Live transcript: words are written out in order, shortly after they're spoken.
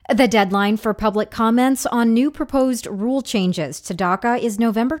The deadline for public comments on new proposed rule changes to DACA is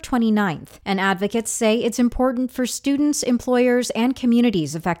November 29th, and advocates say it's important for students, employers, and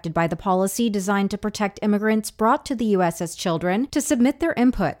communities affected by the policy designed to protect immigrants brought to the U.S. as children to submit their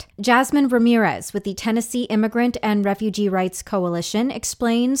input. Jasmine Ramirez with the Tennessee Immigrant and Refugee Rights Coalition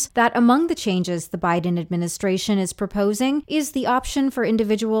explains that among the changes the Biden administration is proposing is the option for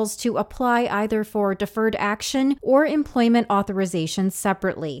individuals to apply either for deferred action or employment authorization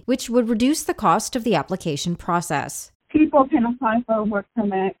separately, which would reduce the cost of the application process. People can apply for a work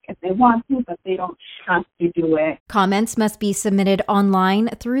permit if they want to, but they don't have to do it. Comments must be submitted online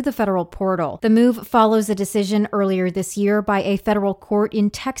through the federal portal. The move follows a decision earlier this year by a federal court in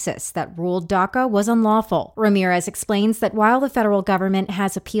Texas that ruled DACA was unlawful. Ramirez explains that while the federal government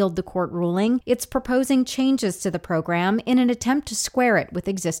has appealed the court ruling, it's proposing changes to the program in an attempt to square it with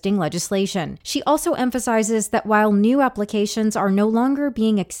existing legislation. She also emphasizes that while new applications are no longer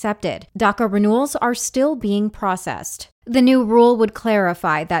being accepted, DACA renewals are still being processed. The new rule would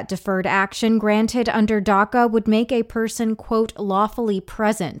clarify that deferred action granted under DACA would make a person, quote, lawfully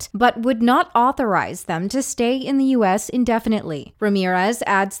present, but would not authorize them to stay in the U.S. indefinitely. Ramirez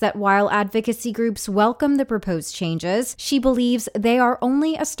adds that while advocacy groups welcome the proposed changes, she believes they are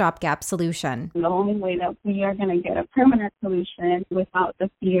only a stopgap solution. The only way that we are going to get a permanent solution without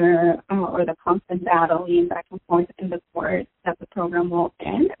the fear or the constant battling back and forth in the court that the program will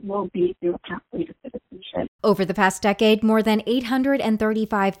end will be through a pathway to citizenship. Over the past decade, more than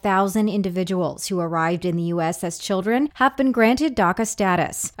 835,000 individuals who arrived in the U.S. as children have been granted DACA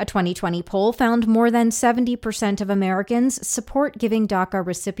status. A 2020 poll found more than 70% of Americans support giving DACA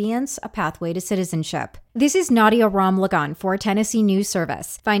recipients a pathway to citizenship. This is Nadia Ramlagan for Tennessee News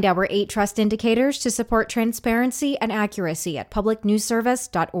Service. Find our 8 trust indicators to support transparency and accuracy at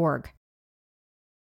publicnewsservice.org.